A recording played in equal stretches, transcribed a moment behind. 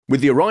With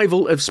the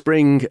arrival of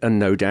spring and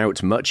no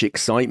doubt much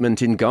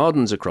excitement in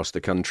gardens across the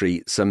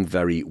country, some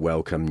very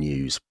welcome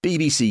news.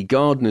 BBC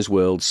Gardeners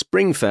World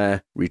Spring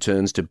Fair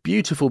returns to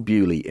beautiful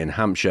Bewley in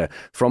Hampshire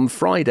from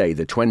Friday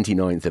the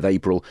 29th of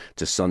April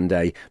to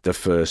Sunday the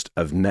 1st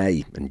of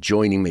May. And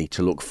joining me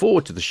to look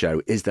forward to the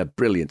show is the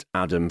brilliant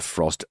Adam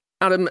Frost.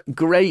 Adam,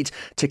 great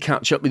to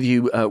catch up with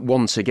you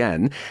once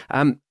again.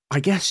 I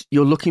guess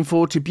you're looking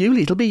forward to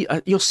Bewley. It'll be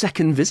your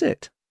second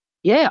visit.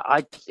 Yeah,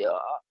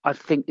 I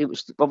think it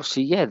was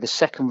obviously the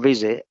second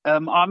visit.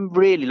 I'm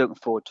really looking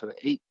forward to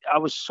it. I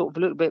was sort of a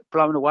little bit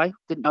blown away.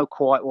 Didn't know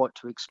quite what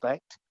to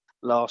expect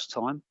last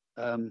time,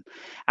 and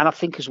I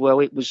think as well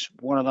it was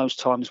one of those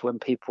times when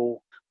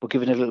people were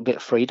given a little bit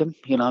of freedom,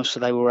 so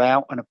they were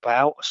out and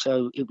about.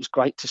 So it was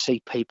great to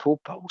see people,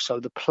 but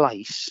also the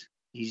place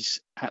is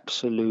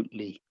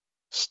absolutely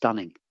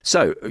stunning.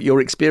 So,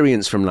 your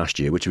experience from last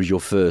year, which was your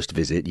first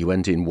visit, you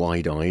went in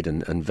wide-eyed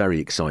and very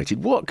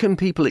excited. What can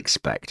people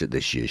expect at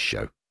this year's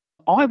show?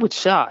 I would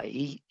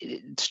say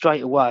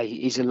straight away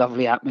is a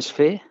lovely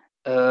atmosphere,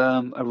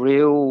 a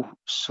real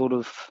sort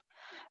of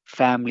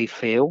family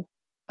feel.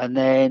 And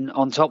then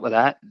on top of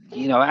that,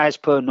 as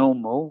per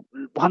normal,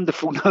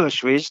 wonderful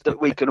nurseries that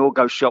we can all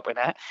go shopping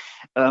at.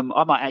 I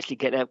might actually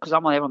get there because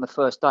I'm there on the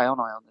first day,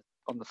 aren't I,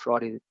 on the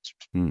Friday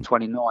the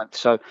 29th.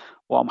 So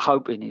what I'm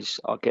hoping is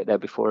I'll get there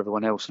before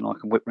everyone else and I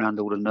can whip round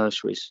all the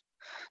nurseries,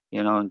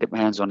 and get my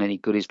hands on any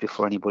goodies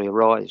before anybody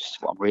arrives. That's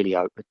what I'm really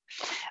hoping.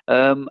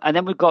 And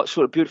then we've got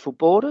sort of beautiful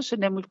borders,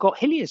 and then we've got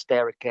Hilliers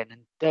there again.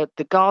 And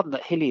the garden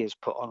that Hilliers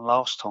put on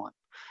last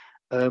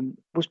time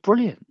was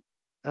brilliant.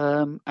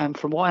 And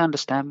from what I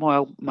understand, my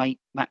old mate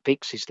Matt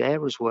Biggs is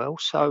there as well.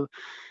 So,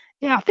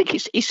 yeah, I think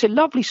it's a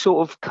lovely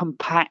sort of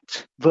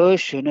compact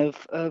version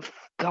of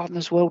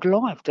Gardeners World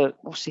Live that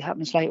obviously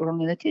happens later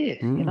on in the year.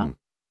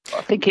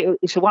 I think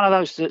it's one of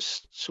those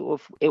that's sort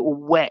of it will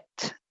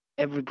whet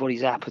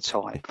everybody's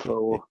appetite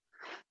for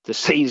the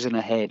season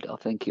ahead. I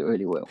think it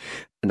really will.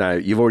 Now,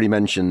 you've already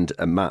mentioned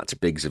Matt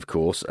Biggs, of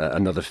course,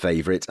 another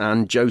favourite,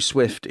 and Joe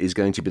Swift is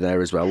going to be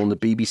there as well on the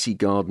BBC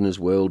Gardeners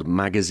World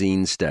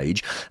magazine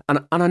stage. And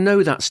I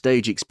know that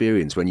stage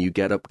experience when you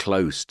get up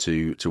close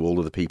to all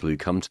of the people who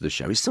come to the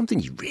show is something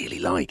you really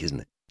like, isn't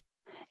it?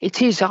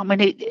 It is. I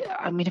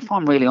mean, if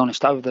I'm really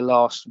honest, over the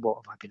last, what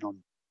have I been on,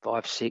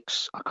 5,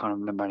 6, I can't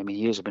remember how many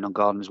years I've been on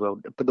Gardeners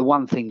World, but the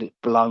one thing that's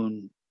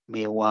blown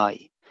me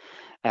away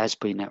has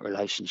been that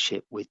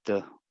relationship with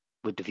the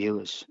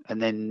viewers,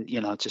 and then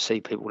to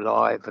see people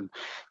live and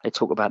they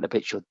talk about the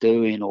bits you're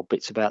doing or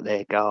bits about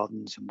their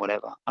gardens and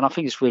whatever, and I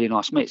think it's really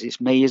nice.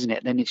 It's me, isn't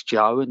it? Then it's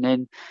Joe, and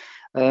then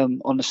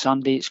on the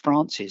Sunday it's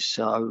Francis.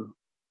 So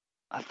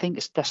I think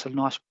that's a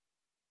nice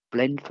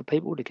blend for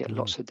people to get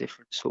lots of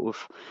different sort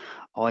of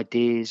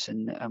ideas,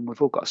 and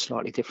we've all got a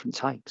slightly different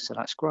take, so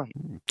that's great.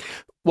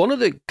 One of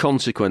the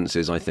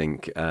consequences, I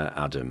think,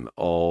 Adam,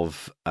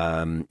 of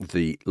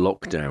the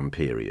lockdown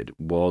period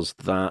was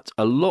that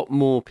a lot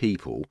more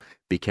people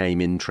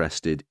became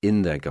interested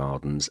in their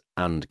gardens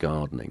and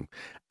gardening.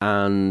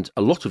 And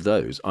a lot of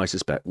those, I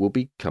suspect, will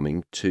be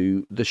coming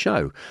to the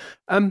show.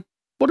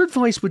 What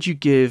advice would you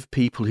give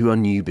people who are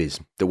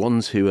newbies, the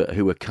ones who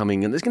are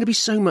coming, and there's going to be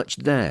so much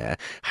there?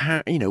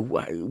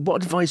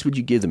 What advice would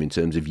you give them in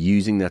terms of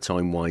using their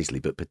time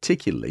wisely, but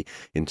particularly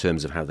in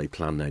terms of how they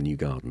plan their new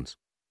gardens?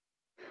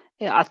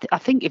 Yeah, I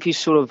think if you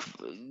sort of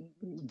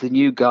the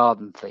new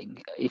garden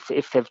thing,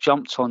 if they've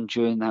jumped on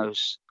during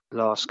those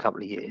last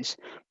couple of years,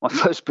 my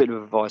first bit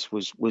of advice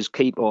was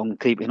keep on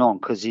keeping on,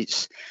 because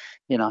it's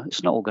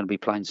it's not all going to be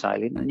plain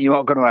sailing, and you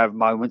are going to have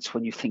moments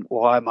when you think,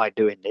 why am I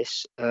doing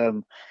this?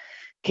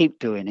 Keep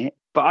doing it,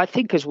 but I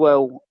think as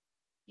well,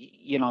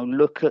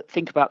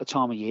 think about the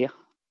time of year.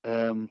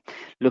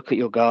 Look at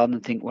your garden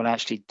and think, well,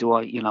 actually,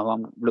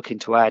 I'm looking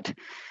to add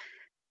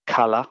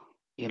colour.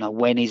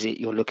 When is it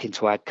you're looking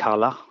to add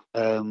colour?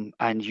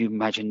 And you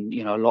imagine,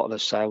 a lot of the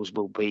sales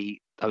will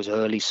be those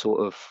early sort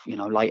of,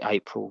 late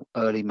April,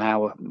 early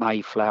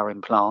May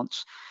flowering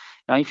plants.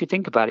 Now, if you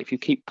think about it, if you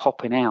keep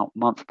popping out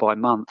month by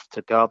month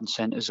to garden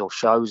centres or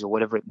shows or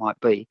whatever it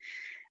might be,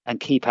 and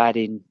keep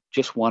adding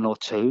just one or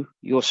two,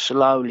 you're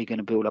slowly going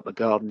to build up a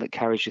garden that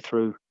carries you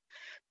through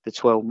the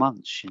 12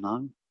 months,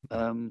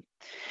 and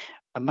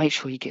make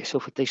sure you get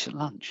yourself a decent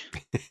lunch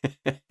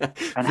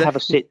and have a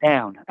sit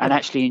down and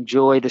actually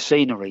enjoy the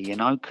scenery,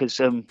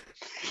 because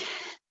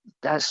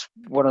that's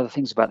one of the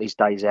things about these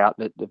days out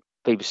that the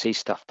BBC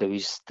stuff do,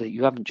 is that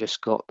you haven't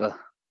just got the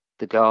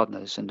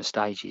gardeners and the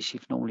stages,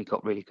 you've normally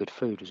got really good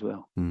food as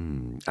well.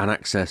 And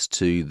access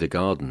to the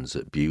gardens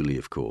at Bewley,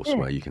 of course,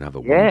 where you can have a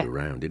wander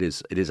around. It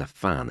is a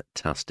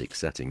fantastic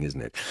setting,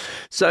 isn't it?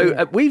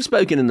 So we've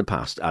spoken in the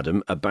past,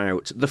 Adam,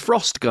 about the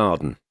Frost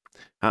Garden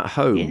at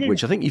home,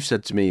 which I think you've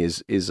said to me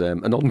is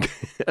an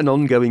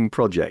ongoing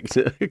project,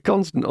 a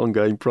constant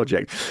ongoing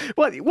project.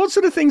 What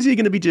sort of things are you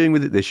going to be doing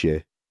with it this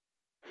year?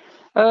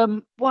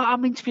 Well, I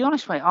mean, to be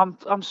honest, mate, I'm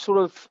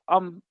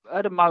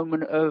at a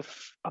moment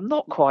of, I'm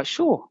not quite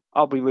sure.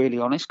 I'll be really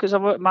honest, because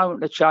I'm at a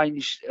moment of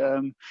change.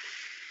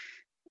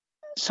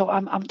 So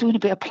I'm doing a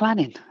bit of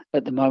planning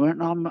at the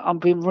moment, and I'm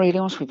being really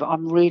honest with you.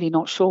 I'm really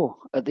not sure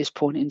at this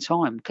point in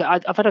time.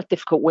 I've had a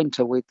difficult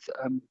winter with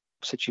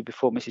said to you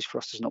before, Mrs.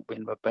 Frost has not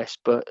been my best,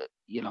 but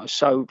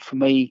so for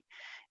me,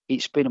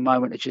 it's been a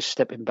moment of just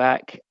stepping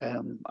back.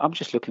 I'm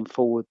just looking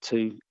forward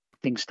to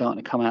things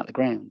starting to come out the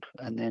ground,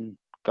 and then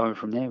going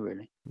from there.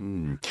 Really.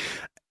 Mm.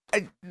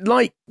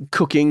 Like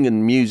cooking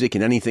and music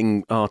and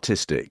anything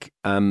artistic,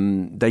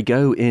 they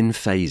go in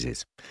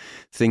phases.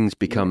 Things Yeah.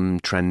 become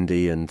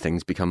trendy and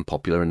things become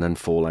popular and then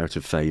fall out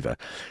of favour.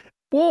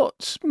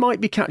 What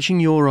might be catching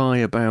your eye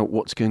about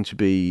what's going to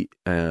be,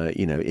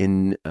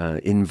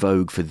 in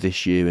vogue for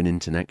this year and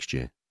into next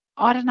year?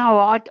 I don't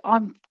know.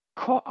 I'm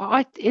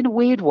quite. In a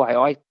weird way,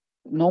 I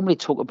normally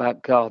talk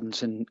about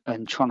gardens and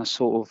trying to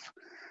sort of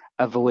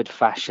avoid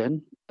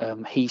fashion.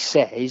 He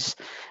says,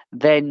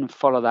 then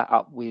follow that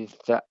up with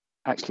that.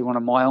 Actually, one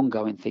of my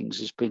ongoing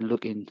things has been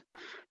looking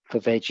for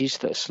veggies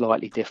that are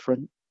slightly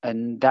different,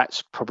 and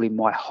that's probably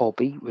my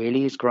hobby.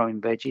 Really, is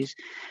growing veggies.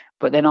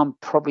 But then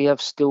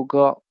I've still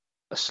got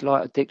a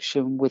slight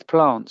addiction with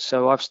plants,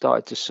 so I've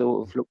started to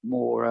sort of look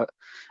more at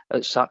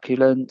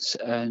succulents,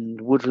 and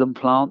woodland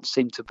plants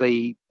seem to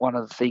be one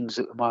of the things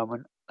at the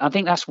moment. I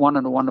think that's one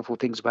of the wonderful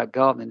things about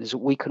gardening is that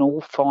we can all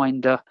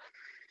find a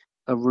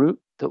route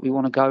that we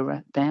want to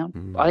go down. I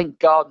Mm. think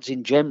gardens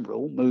in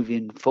general,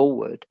 moving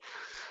forward,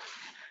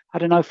 I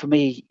don't know, for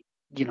me,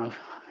 you know,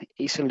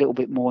 it's a little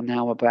bit more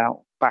now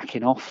about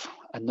backing off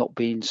and not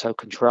being so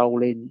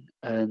controlling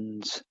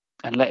and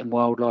letting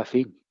wildlife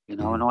in, and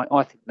Mm.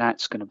 I think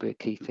that's going to be a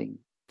key thing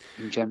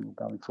in general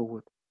going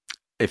forward.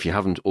 If you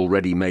haven't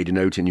already made a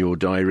note in your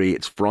diary,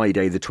 it's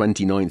Friday, the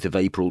 29th of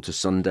April to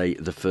Sunday,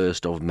 the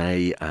 1st of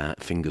May.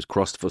 Fingers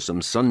crossed for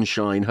some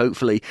sunshine,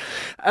 hopefully.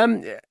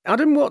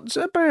 Adam, what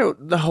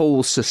about the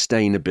whole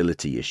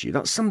sustainability issue?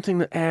 That's something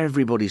that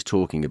everybody's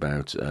talking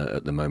about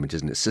at the moment,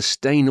 isn't it?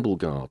 Sustainable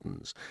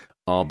gardens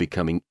are Yeah.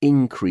 becoming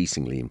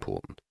increasingly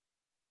important.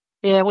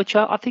 Yeah, which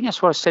I think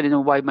that's what I said in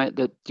a way, mate,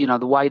 that,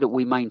 the way that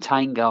we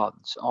maintain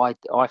gardens, I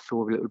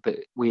feel a little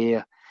bit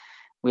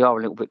we are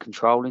a little bit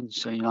controlling.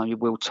 So, you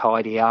will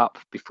tidy up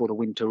before the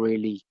winter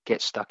really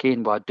gets stuck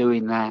in. By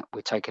doing that,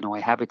 we're taking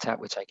away habitat,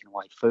 we're taking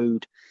away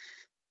food,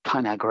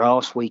 cutting our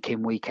grass week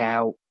in, week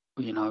out.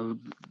 You know,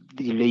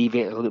 you leave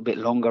it a little bit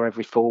longer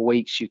every 4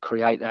 weeks, you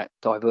create that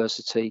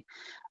diversity.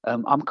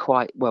 I'm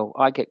quite, well,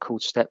 I get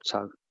called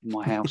steptoe in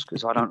my house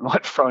because I don't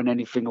like throwing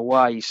anything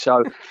away.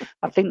 So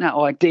I think that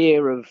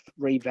idea of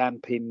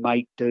revamping,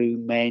 make do,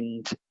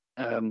 mend,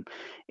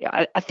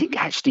 yeah, I think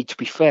actually, to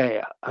be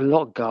fair, a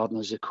lot of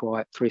gardeners are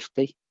quite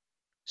thrifty.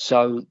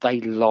 So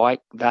they like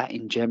that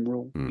in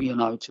general,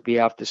 Mm. to be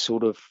able to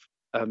sort of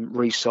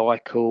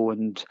recycle.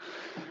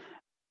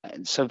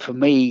 And so for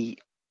me,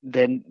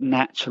 they're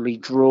naturally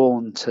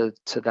drawn to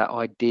that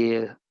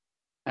idea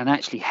and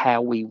actually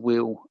how we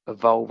will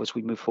evolve as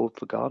we move forward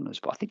for gardeners.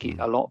 But I think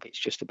Mm. a lot of it's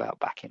just about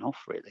backing off,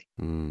 really.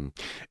 Mm.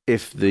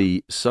 If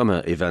the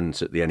summer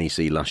event at the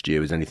NEC last year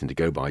was anything to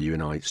go by, you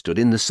and I stood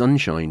in the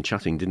sunshine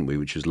chatting, didn't we?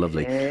 Which was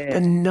lovely. The Yeah,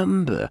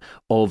 number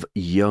of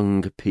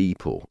young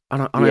people,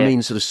 and I yeah,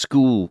 mean sort of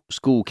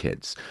school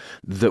kids,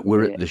 that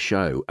were at yeah. the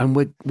show, and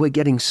we're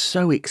getting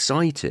so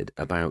excited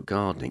about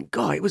gardening.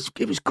 God, it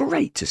was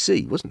great to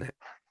see, wasn't it?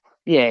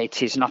 Yeah,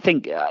 it is, and I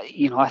think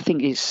I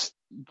think it's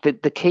the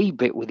key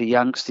bit with the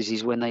youngsters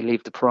is when they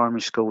leave the primary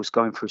schools,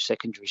 going through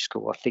secondary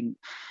school. I think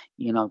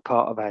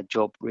part of our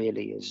job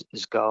really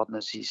as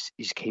gardeners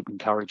is keep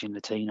encouraging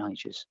the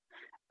teenagers,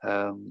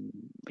 and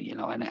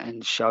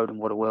show them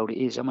what a world it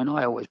is. I mean,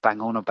 I always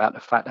bang on about the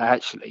fact that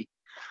actually,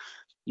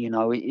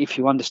 if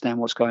you understand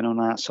what's going on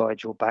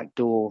outside your back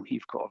door,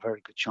 you've got a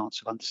very good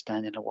chance of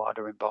understanding a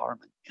wider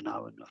environment. And I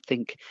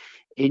think,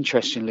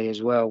 interestingly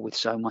as well, with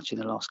so much in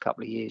the last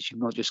couple of years, you've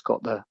not just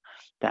got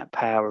that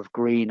power of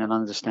green and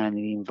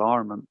understanding the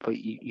environment, but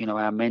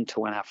our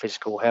mental and our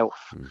physical health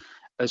Mm.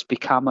 has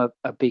become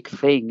a big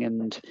thing.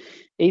 And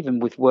even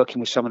with working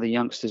with some of the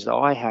youngsters that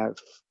I have,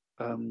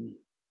 um,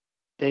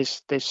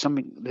 there's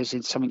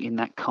something in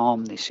that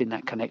calmness, in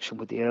that connection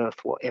with the earth,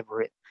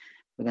 whatever it,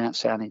 without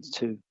sounding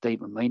too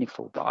deep and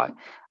meaningful. But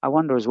I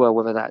wonder as well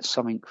whether that's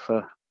something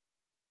for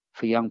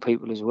young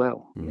people as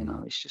well.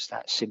 Mm. It's just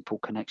that simple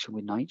connection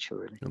with nature,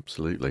 really.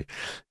 Absolutely.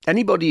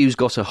 Anybody who's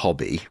got a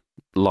hobby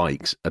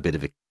likes a bit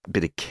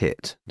of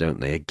kit, don't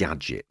they? A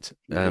gadget.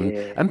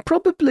 Yeah. And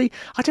probably,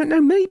 I don't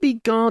know, maybe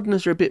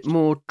gardeners are a bit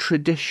more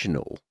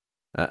traditional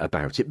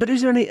about it. But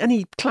is there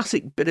any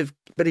classic bit of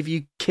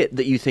you kit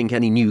that you think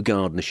any new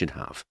gardener should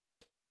have?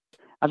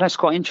 And that's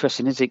quite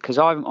interesting, is it? Because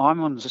I'm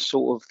on the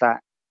sort of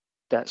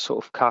that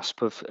sort of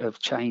cusp of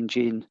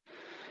changing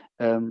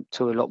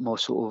to a lot more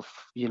sort of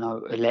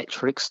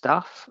electric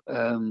stuff,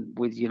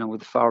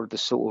 with far of the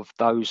sort of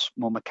those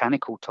more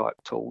mechanical type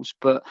tools.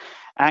 But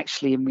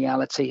actually, in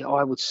reality,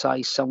 I would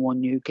say someone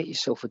new, get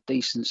yourself a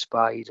decent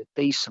spade, a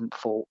decent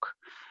fork,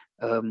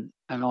 and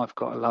I've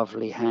got a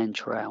lovely hand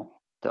trowel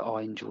that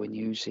I enjoy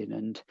using.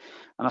 And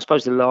I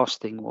suppose the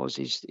last thing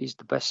is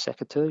the best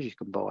secateurs you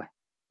can buy.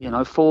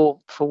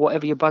 for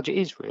whatever your budget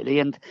is, really.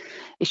 And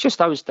it's just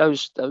those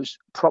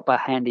proper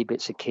handy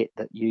bits of kit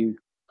that you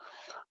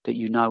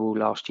will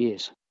last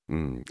years.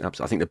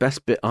 Absolutely. I think the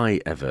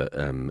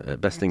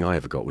best thing I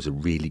ever got was a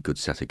really good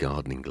set of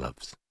gardening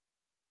gloves.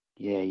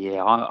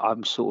 Yeah.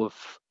 I'm sort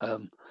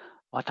of,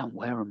 I don't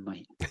wear them,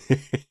 mate.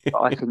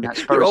 But I think that's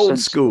You're very old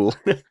sensible.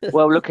 school.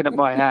 Well, looking at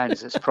my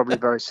hands, it's probably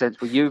very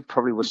sensible. You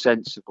probably were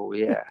sensible,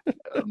 yeah.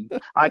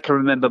 I can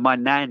remember my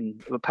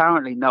nan.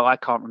 Apparently, no, I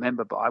can't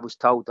remember, but I was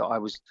told that I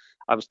was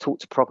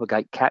taught to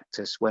propagate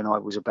cactus when I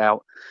was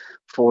about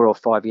 4 or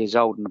 5 years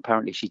old, and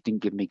apparently she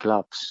didn't give me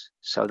gloves.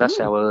 So that's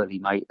Oh. how early,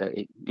 mate.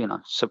 That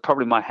So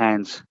probably my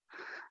hands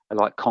are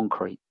like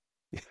concrete.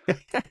 Yeah.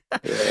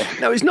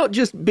 Now, it's not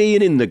just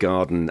being in the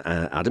garden,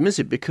 Adam, is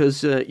it?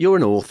 Because you're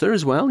an author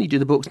as well. You do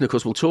the books, and of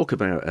course, we'll talk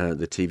about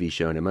the TV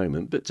show in a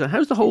moment. But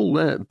how's the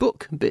whole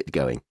book bit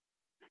going?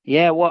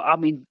 Yeah, well, I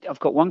mean, I've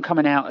got one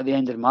coming out at the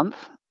end of the month,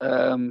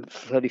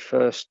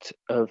 31st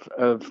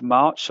of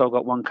March. So I've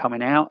got one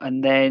coming out,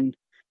 and then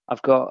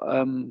I've got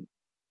a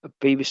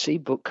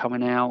BBC book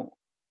coming out.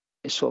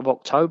 It's sort of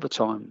October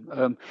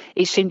time.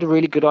 It seemed a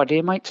really good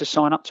idea, mate, to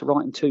sign up to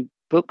writing 2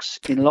 books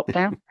in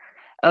lockdown.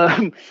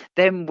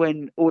 Then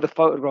when all the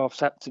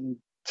photographs happened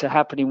to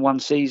happen in one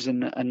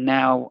season, and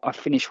now I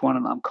finished one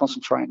and I'm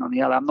concentrating on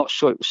the other, I'm not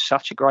sure it was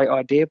such a great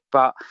idea,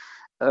 but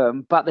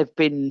they've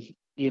been,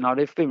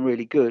 they've been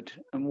really good.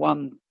 And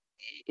one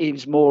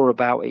is more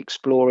about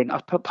exploring,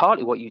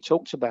 partly what you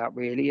talked about,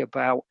 really,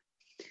 about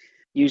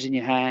using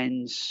your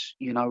hands,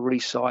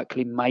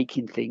 recycling,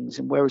 making things,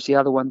 and whereas the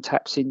other one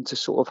taps into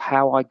sort of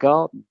how I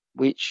garden,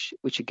 which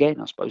again,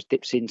 I suppose,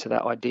 dips into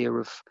that idea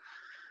of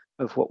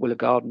what will a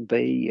garden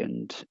be,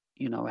 and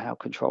how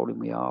controlling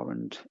we are,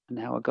 and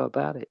how I go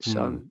about it.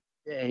 So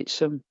yeah,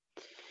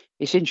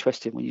 it's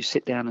interesting when you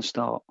sit down and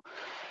start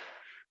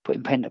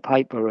putting pen to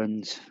paper,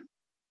 and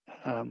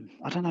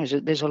I don't know,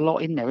 there's a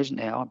lot in there, isn't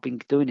there? I've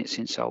been doing it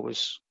since I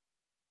was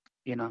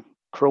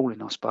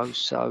crawling, I suppose.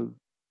 So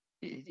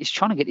it's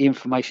trying to get the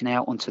information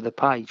out onto the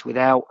page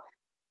without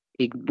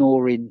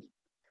ignoring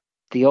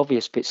the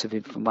obvious bits of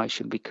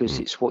information, because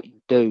it's what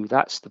you do.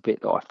 That's the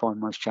bit that I find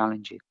most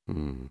challenging.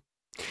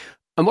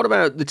 And what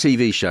about the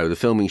TV show, the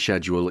filming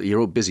schedule? You're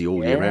all busy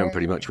all year round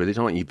pretty much with it,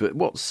 aren't you? But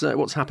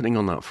what's happening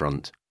on that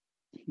front?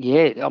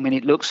 Yeah, I mean,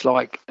 it looks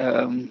like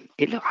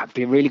it'd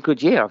be a really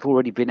good year. I've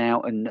already been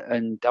out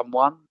and done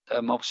one.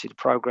 Obviously, the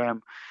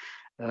program,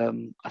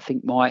 I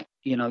think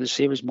the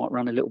series might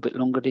run a little bit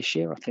longer this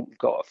year. I think we've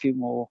got a few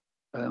more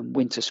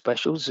winter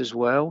specials as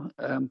well.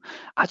 I'm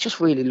just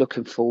really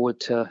looking forward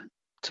to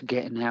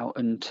getting out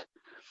and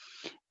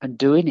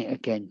doing it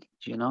again.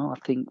 I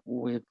think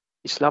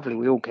it's lovely.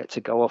 We all get to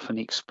go off and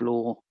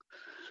explore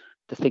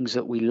the things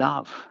that we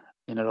love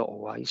in a lot of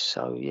ways.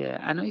 So yeah,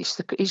 and it's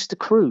the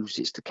cruise,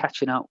 it's the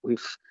catching up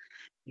with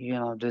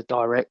the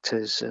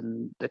directors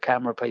and the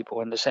camera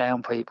people and the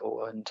sound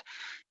people and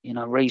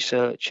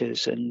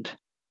researchers, and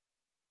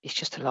it's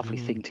just a lovely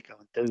thing to go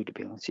and do. To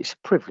be honest, it's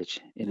a privilege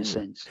in a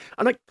sense.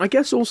 And I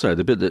guess also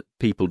the bit that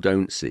people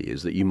don't see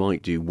is that you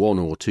might do 1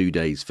 or 2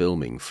 days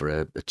filming for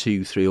a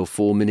 2, 3 or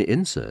 4 minute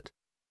insert.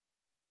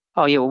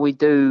 Oh yeah, well we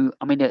do.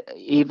 I mean,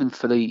 even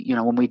for the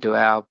when we do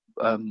our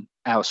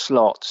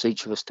slots,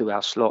 each of us do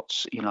our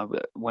slots.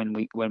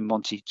 When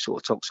Monty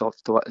sort of talks off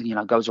to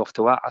goes off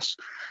to us,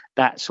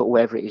 that sort of,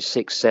 whether it is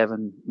 6,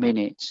 7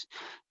 minutes,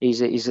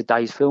 is a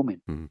day's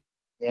filming.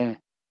 Yeah.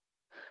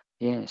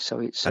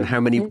 So it's and how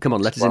many? Come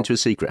on, let us into a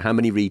secret. How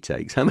many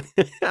retakes? How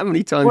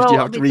many times do you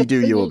have to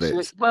redo your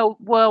bits? Well,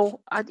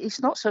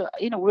 it's not so,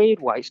 in a weird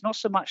way. It's not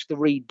so much the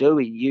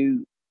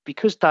redoing,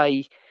 because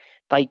they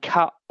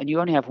cut, and you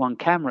only have one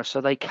camera,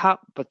 so they cut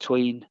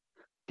between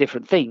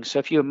different things. So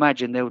if you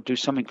imagine they'll do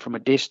something from a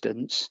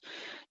distance,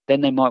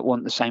 then they might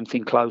want the same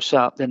thing close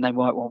up. Then they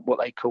might want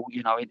what they call,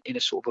 in a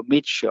sort of a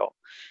mid shot.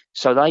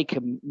 So they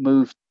can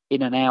move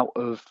in and out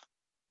of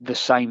the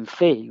same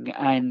thing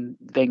and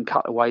then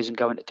cutaways and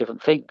go into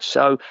different things.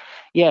 So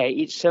yeah,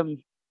 it's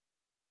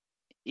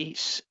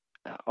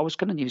I was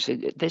going to use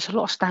it. There's a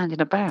lot of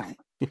standing about,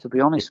 to be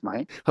honest,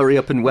 mate. Hurry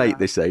up and wait,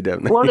 they say,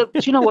 don't they? Well, do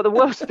you know what the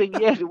worst thing?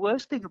 Yeah, the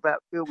worst thing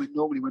about filming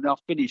normally when I've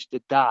finished the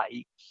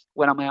day,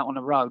 when I'm out on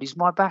the road, is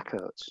my back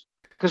hurts,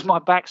 because my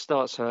back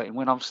starts hurting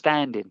when I'm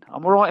standing.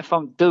 I'm all right if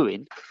I'm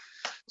doing.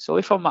 So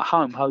if I'm at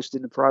home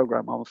hosting the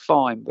program, I'm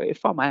fine. But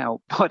if I'm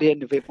out, by the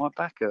end of it, my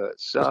back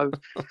hurts. So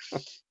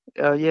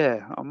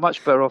yeah, I'm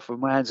much better off with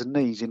my hands and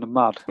knees in the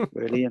mud,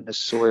 really, in the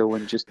soil,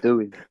 and just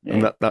doing. Yeah.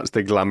 And that's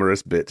the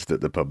glamorous bit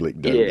that the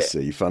public don't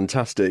see.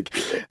 Fantastic.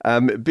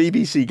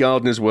 BBC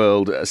Gardener's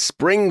World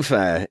Spring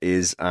Fair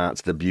is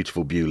at the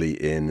beautiful Bewley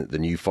in the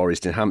New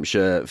Forest in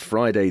Hampshire,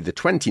 Friday the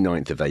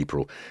 29th of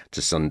April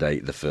to Sunday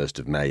the 1st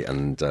of May.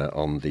 And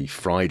on the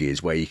Friday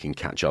is where you can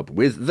catch up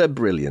with the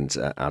brilliant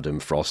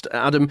Adam Frost.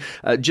 Adam,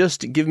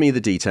 just give me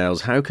the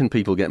details. How can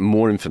people get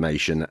more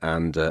information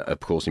and, of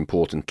course,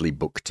 importantly,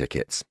 book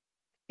tickets?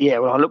 Yeah,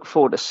 well, I look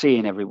forward to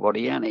seeing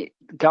everybody, and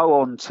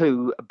go on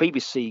to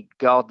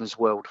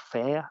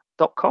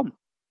bbcgardenersworldfair.com.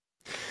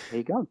 There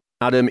you go.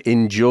 Adam,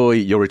 enjoy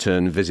your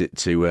return visit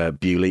to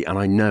Bewley, and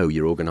I know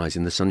you're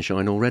organising the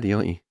sunshine already,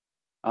 aren't you?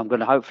 I'm going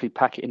to hopefully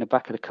pack it in the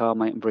back of the car,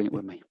 mate, and bring it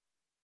with me.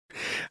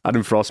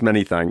 Adam Frost,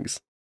 many thanks.